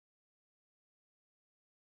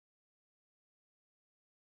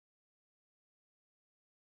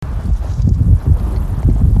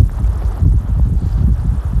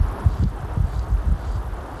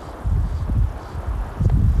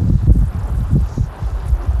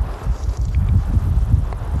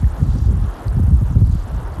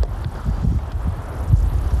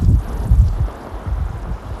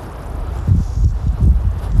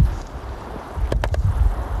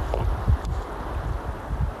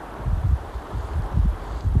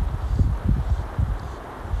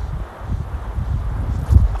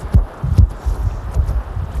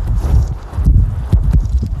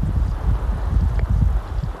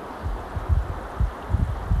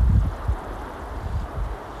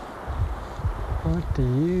What do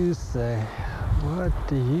you say? What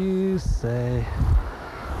do you say?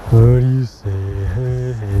 What do you say?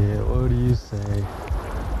 Hey, hey, what do you say?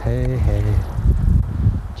 Hey, hey.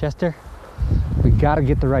 Chester, we gotta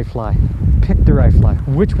get the right fly. Pick the right fly.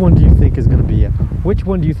 Which one do you think is gonna be it? Which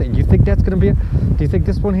one do you think? Do you think that's gonna be it? Do you think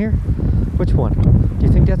this one here? Which one? Do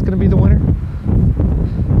you think that's gonna be the winner?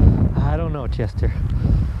 I don't know, Chester.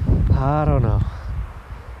 I don't know.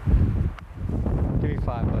 Give me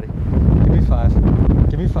 5, buddy. Give me 5.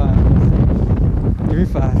 Give me 5. Give me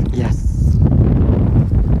 5. Yes.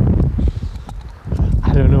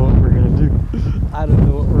 I don't know what we're gonna do. I don't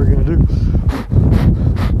know what we're gonna do.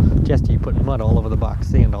 Chester, you putting mud all over the box,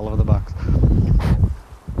 sand all over the box.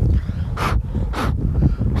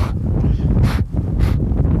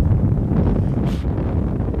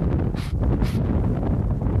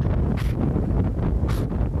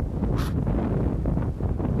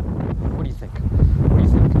 What do you think? What do you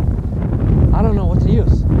think? I don't know. What's the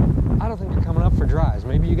use? I don't think you're coming up for dries.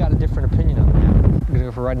 Maybe you got a different opinion on that. You gonna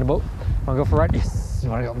go for riding the boat? Wanna go for a ride? Yes. You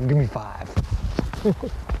wanna go? Give me 5.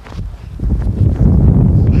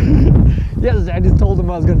 Yes, I just told him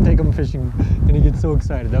I was gonna take him fishing, and he gets so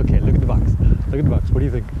excited. Okay, look at the box. Look at the box. What do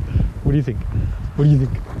you think? What do you think? What do you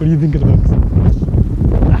think? What do you think of the box?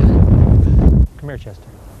 Come here, Chester.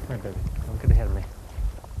 Come here, baby. Don't get ahead of me.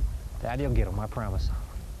 Daddy will get him, I promise.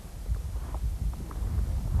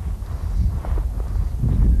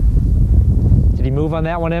 Did he move on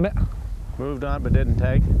that one, Emmett? Moved on, but didn't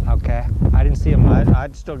take. Okay. I didn't see him move.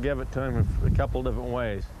 I'd still give it to him a couple different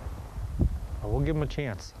ways. Well, we'll give him a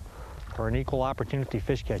chance for an equal opportunity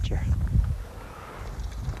fish catcher.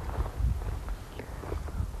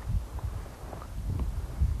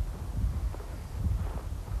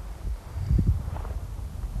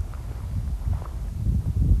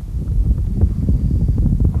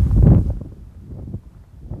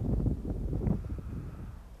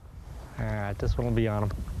 All right, this one will be on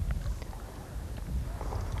him.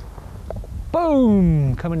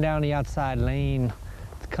 Boom! Coming down the outside lane.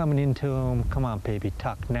 It's coming into him. Come on, baby.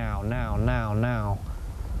 Tuck now, now, now, now.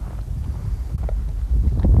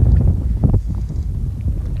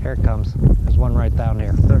 Here it comes. There's one right down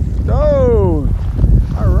here. Oh!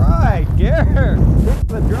 All right, Gary. Hit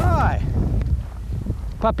the dry.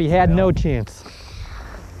 Puppy had no chance.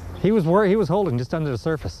 He was holding just under the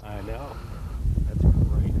surface. I know. That's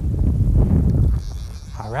great.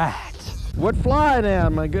 All right. What fly now,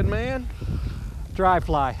 my good man? Dry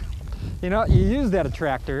fly. You know, you use that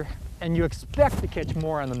attractor and you expect to catch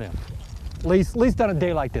more on the nymph. At least on a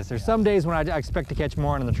day like this. There's some days when I expect to catch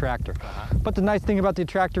more on the attractor. But the nice thing about the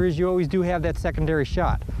attractor is you always do have that secondary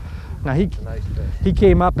shot. Now he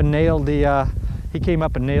came up and nailed the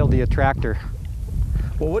attractor.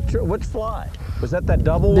 Well, which fly? Was that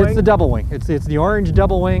double wing? It's the double wing. It's the orange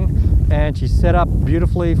double wing, and she's set up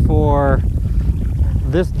beautifully for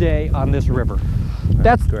this day on this river.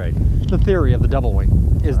 That's great. The theory of the double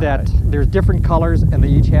wing is that there's different colors and they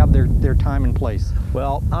each have their time and place.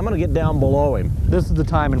 Well, I'm going to get down below him. This is the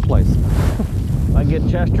time and place. I get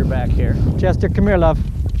Chester back here. Chester, come here, love.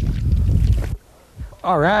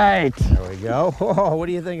 All right. There we go. Oh, what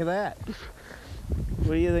do you think of that?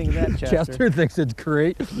 What do you think of that, Chester? Chester thinks it's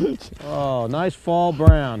great. Oh, nice fall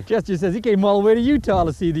brown. Chester says he came all the way to Utah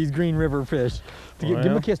to see these Green River fish. Give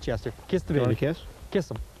him a kiss, Chester. Kiss the baby. You want a kiss?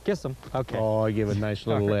 Kiss him. Kiss him. Okay. Oh, I give it a nice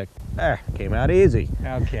little lick. There, came out easy.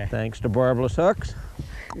 Okay. Thanks to barbless hooks.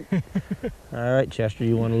 All right, Chester,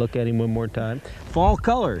 you want to look at him one more time? Fall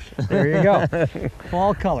colors. There you go.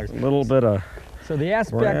 Fall colors. A little bit of So the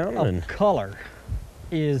aspect brown of color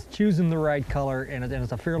is choosing the right color, and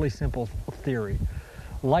it's a fairly simple theory.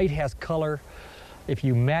 Light has color. If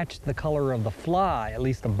you match the color of the fly, at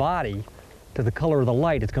least the body, to the color of the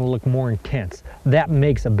light, it's going to look more intense. That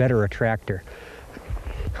makes a better attractor.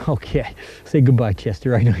 Okay, say goodbye,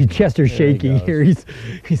 Chester. I know Chester's shaking here. He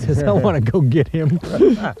says, I want to go get him.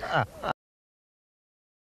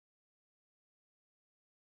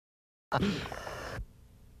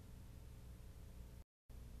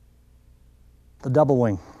 The double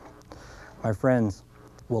wing. My friends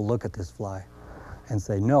will look at this fly and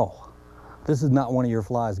say, no, this is not one of your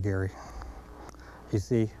flies, Gary. You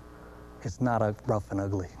see, it's not a rough and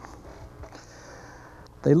ugly.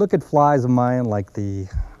 They look at flies of mine like the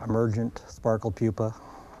emergent sparkle pupa,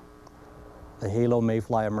 the halo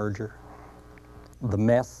mayfly emerger, the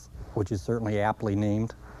mess, which is certainly aptly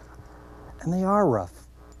named, and they are rough,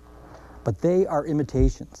 but they are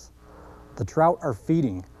imitations. The trout are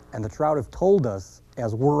feeding, and the trout have told us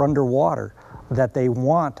as we're underwater that they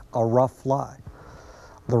want a rough fly.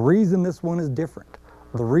 The reason this one is different,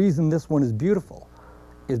 the reason this one is beautiful,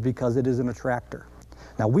 is because it is an attractor.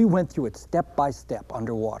 Now we went through it step by step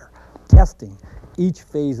underwater, testing each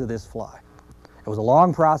phase of this fly. It was a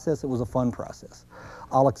long process, it was a fun process.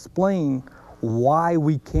 I'll explain why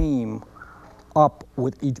we came up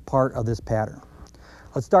with each part of this pattern.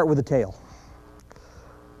 Let's start with the tail.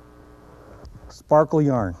 Sparkle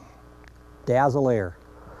yarn, dazzle air.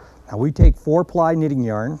 Now we take 4-ply knitting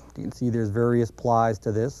yarn. You can see there's various plies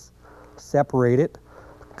to this. Separate it,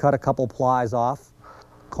 cut a couple plies off,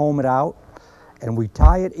 comb it out, and we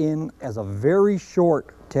tie it in as a very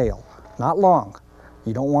short tail, not long.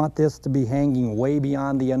 You don't want this to be hanging way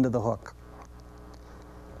beyond the end of the hook.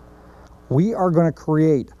 We are going to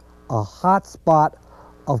create a hot spot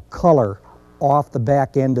of color off the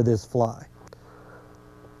back end of this fly.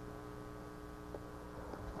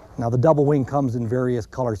 Now the double wing comes in various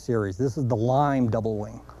color series. This is the lime double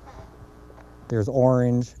wing. There's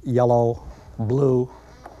orange, yellow, blue.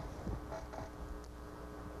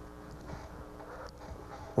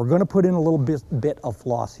 We're going to put in a little bit of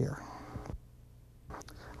floss here.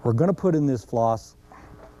 We're going to put in this floss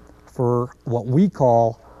for what we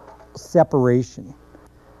call separation.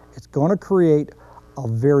 It's going to create a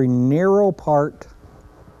very narrow part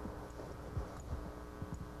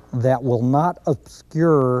that will not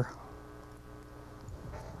obscure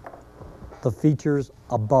the features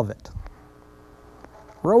above it.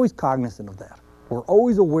 We're always cognizant of that. We're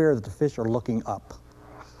always aware that the fish are looking up.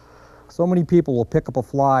 So many people will pick up a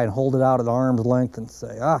fly and hold it out at arm's length and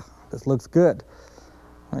say, ah, this looks good.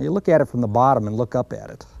 Now you look at it from the bottom and look up at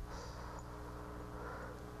it.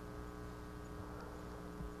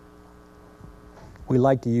 We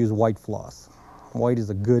like to use white floss. White is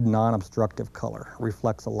a good non-obstructive color,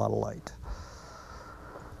 reflects a lot of light.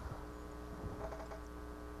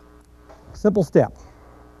 Simple step.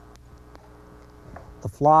 The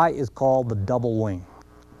fly is called the double wing.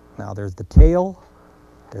 Now there's the tail,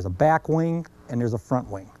 there's a back wing, and there's a front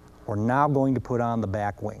wing. We're now going to put on the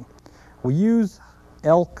back wing. We use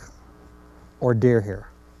elk or deer hair.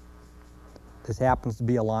 This happens to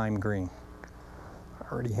be a lime green. I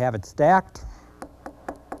already have it stacked.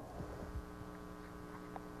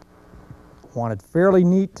 Want it fairly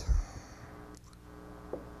neat.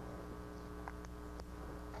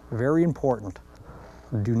 Very important.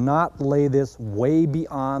 Do not lay this way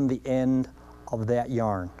beyond the end of that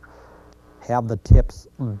yarn. Have the tips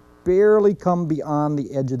barely come beyond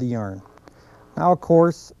the edge of the yarn. Now, of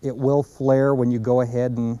course, it will flare when you go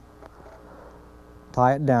ahead and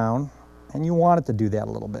tie it down, and you want it to do that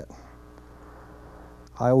a little bit.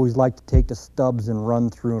 I always like to take the stubs and run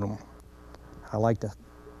through them. I like to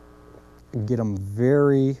get them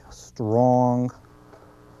very strong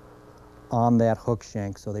on that hook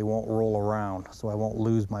shank so they won't roll around, so I won't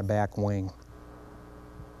lose my back wing.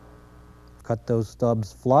 Cut those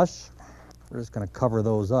stubs flush. We're just going to cover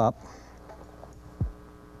those up.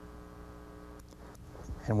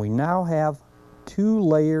 And we now have 2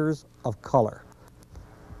 layers of color.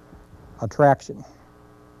 Attraction.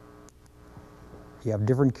 You have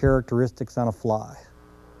different characteristics on a fly.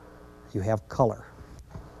 You have color.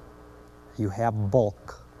 You have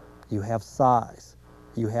bulk. You have size.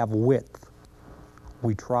 You have width.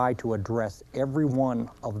 We try to address every one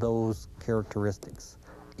of those characteristics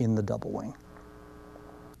in the double wing.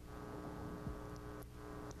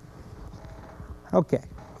 Okay,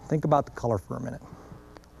 think about the color for a minute.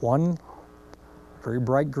 One, very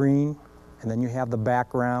bright green, and then you have the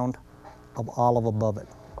background of olive above it.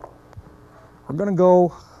 We're going to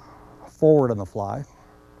go forward on the fly,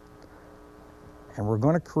 and we're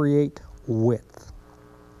going to create width.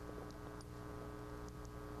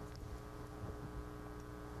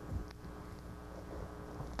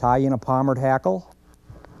 Tie in a palmered hackle.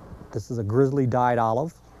 This is a grizzly dyed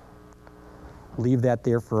olive. Leave that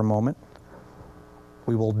there for a moment.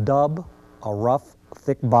 We will dub a rough,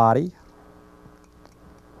 thick body.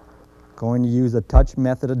 Going to use a touch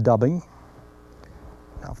method of dubbing.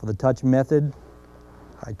 Now for the touch method,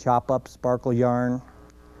 I chop up sparkle yarn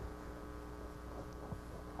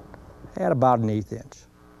at about 1/8 inch.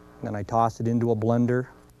 Then I toss it into a blender,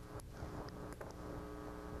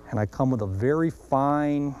 and I come with a very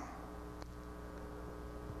fine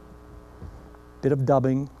bit of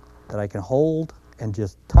dubbing that I can hold and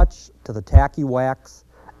just touch to the tacky wax.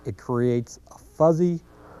 It creates a fuzzy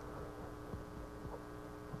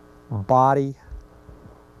body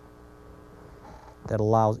that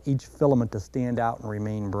allows each filament to stand out and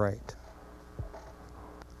remain bright.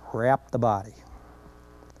 Wrap the body.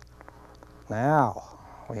 Now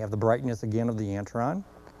we have the brightness again of the antron.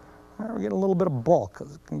 We're getting a little bit of bulk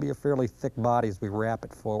because it can be a fairly thick body as we wrap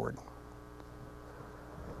it forward.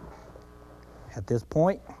 At this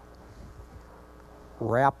point,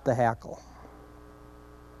 wrap the hackle.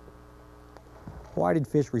 Why did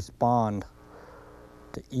fish respond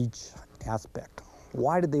to each aspect?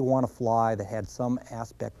 Why did they want a fly that had some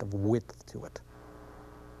aspect of width to it?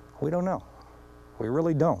 We don't know. We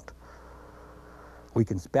really don't. We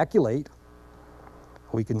can speculate.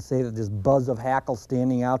 We can say that this buzz of hackle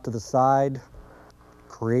standing out to the side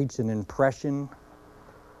creates an impression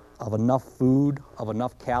of enough food, of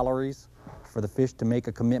enough calories for the fish to make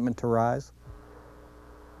a commitment to rise.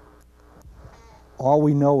 All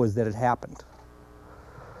we know is that it happened.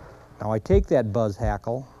 Now I take that buzz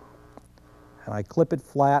hackle and I clip it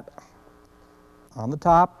flat on the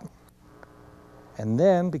top, and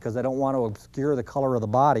then, because I don't want to obscure the color of the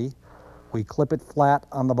body, we clip it flat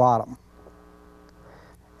on the bottom.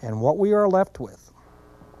 And what we are left with,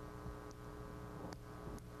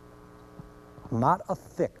 not a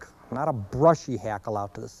thick, not a brushy hackle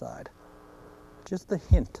out to the side, just the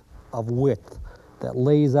hint of width that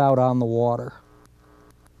lays out on the water.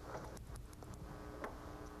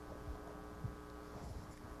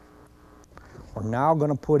 We're now going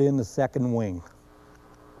to put in the second wing.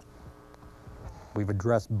 We've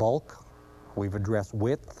addressed bulk, we've addressed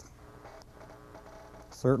width.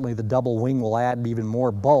 Certainly the double wing will add even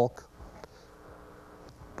more bulk,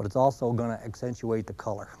 but it's also going to accentuate the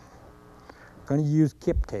color. We're going to use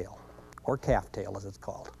kip tail, or calf tail as it's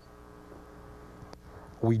called.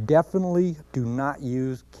 We definitely do not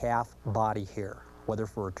use calf body hair, whether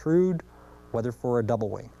for a trude, whether for a double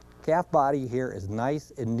wing. Calf body hair is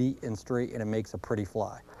nice and neat and straight, and it makes a pretty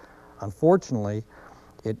fly. Unfortunately,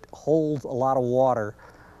 it holds a lot of water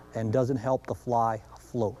and doesn't help the fly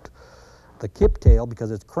float. The kip tail,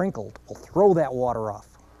 because it's crinkled, will throw that water off.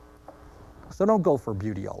 So don't go for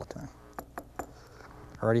beauty all the time.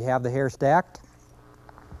 Already have the hair stacked.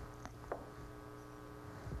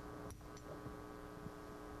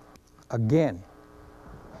 Again,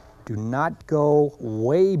 do not go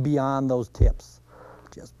way beyond those tips.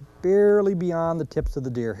 Just barely beyond the tips of the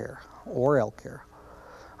deer hair or elk hair.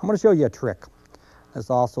 I'm going to show you a trick. This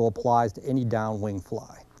also applies to any downwing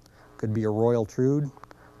fly. Could be a royal trude,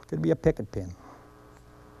 could be a picket pin.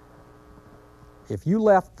 If you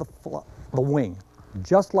left the wing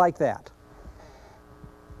just like that,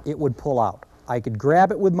 it would pull out. I could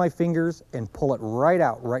grab it with my fingers and pull it right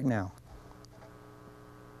out right now.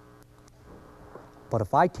 But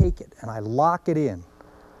if I take it and I lock it in,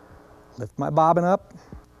 lift my bobbin up,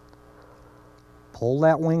 pull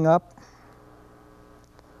that wing up,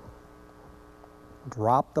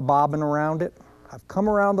 drop the bobbin around it. I've come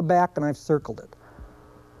around the back and I've circled it.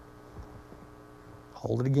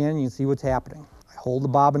 Hold it again, you can see what's happening. I hold the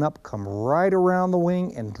bobbin up, come right around the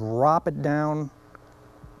wing and drop it down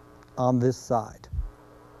on this side.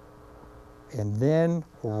 And then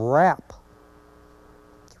wrap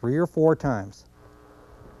 3 or 4 times.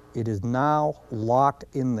 It is now locked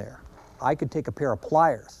in there. I could take a pair of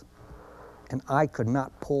pliers and I could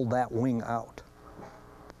not pull that wing out.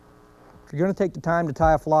 If you're going to take the time to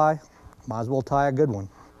tie a fly, might as well tie a good one.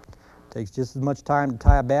 It takes just as much time to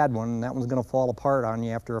tie a bad one, and that one's going to fall apart on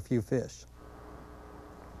you after a few fish.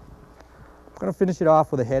 I'm going to finish it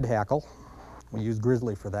off with a head hackle. We use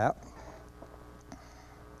grizzly for that.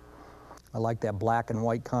 I like that black and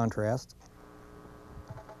white contrast.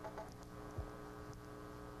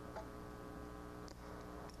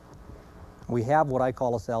 We have what I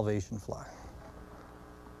call a salvation fly.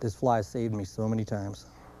 This fly has saved me so many times.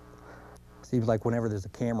 Seems like whenever there's a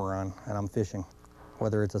camera on and I'm fishing,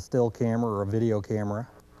 whether it's a still camera or a video camera,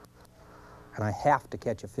 and I have to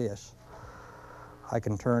catch a fish, I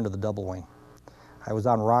can turn to the double wing. I was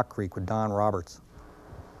on Rock Creek with Don Roberts.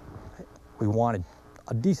 We wanted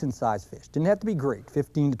a decent sized fish. Didn't have to be great,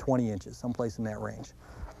 15 to 20 inches, someplace in that range.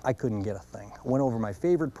 I couldn't get a thing. Went over my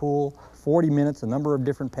favorite pool, 40 minutes, a number of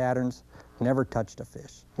different patterns, never touched a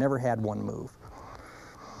fish, never had one move.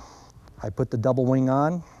 I put the double wing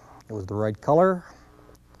on, it was the right color,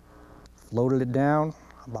 floated it down,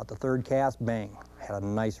 about the 3rd cast, bang, had a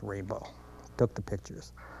nice rainbow. Took the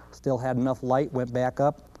pictures. Still had enough light, went back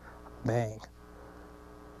up, bang,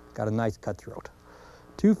 got a nice cutthroat.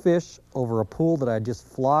 2 fish over a pool that I just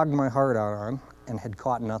flogged my heart out on and had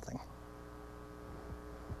caught nothing.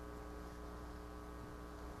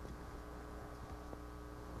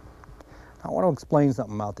 I want to explain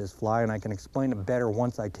something about this fly, and I can explain it better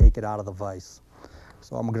once I take it out of the vise.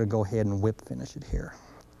 So I'm going to go ahead and whip finish it here.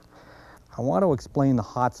 I want to explain the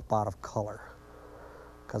hot spot of color,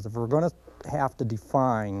 because if we're going to have to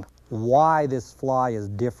define why this fly is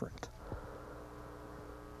different,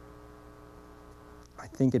 I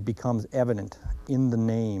think it becomes evident in the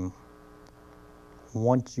name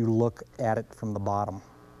once you look at it from the bottom.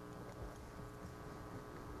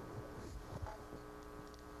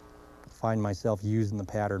 find myself using the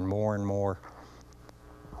pattern more and more.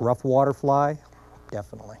 Rough water fly,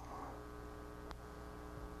 definitely.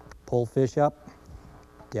 Pull fish up,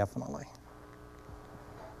 definitely.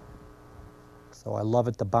 So I love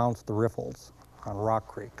it to bounce the riffles on Rock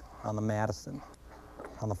Creek, on the Madison,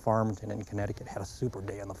 on the Farmington in Connecticut. Had a super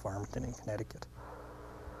day on the Farmington in Connecticut.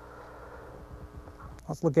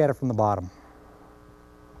 Let's look at it from the bottom.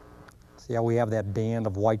 See how we have that band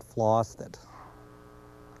of white floss that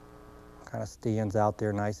kind of stands out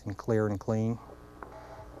there nice and clear and clean.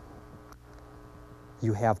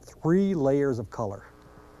 You have 3 layers of color.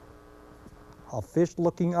 A fish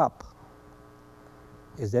looking up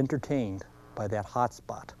is entertained by that hot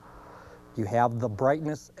spot. You have the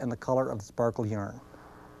brightness and the color of the sparkle yarn.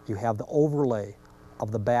 You have the overlay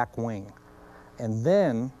of the back wing. And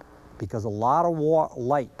then, because a lot of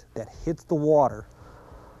light that hits the water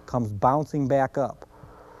comes bouncing back up,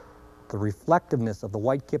 the reflectiveness of the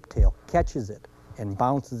white kiptail catches it and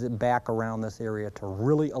bounces it back around this area to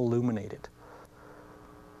really illuminate it.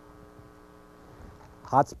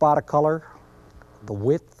 Hot spot of color, the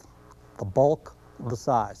width, the bulk, the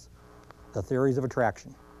size. The theories of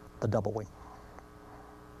attraction, the double wing.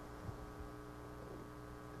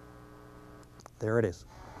 There it is.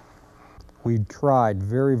 We tried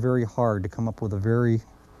very, very hard to come up with a very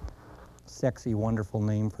sexy, wonderful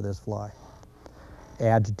name for this fly.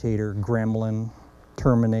 Agitator, gremlin,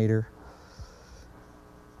 terminator.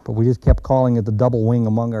 But we just kept calling it the double wing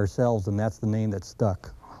among ourselves, and that's the name that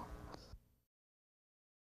stuck.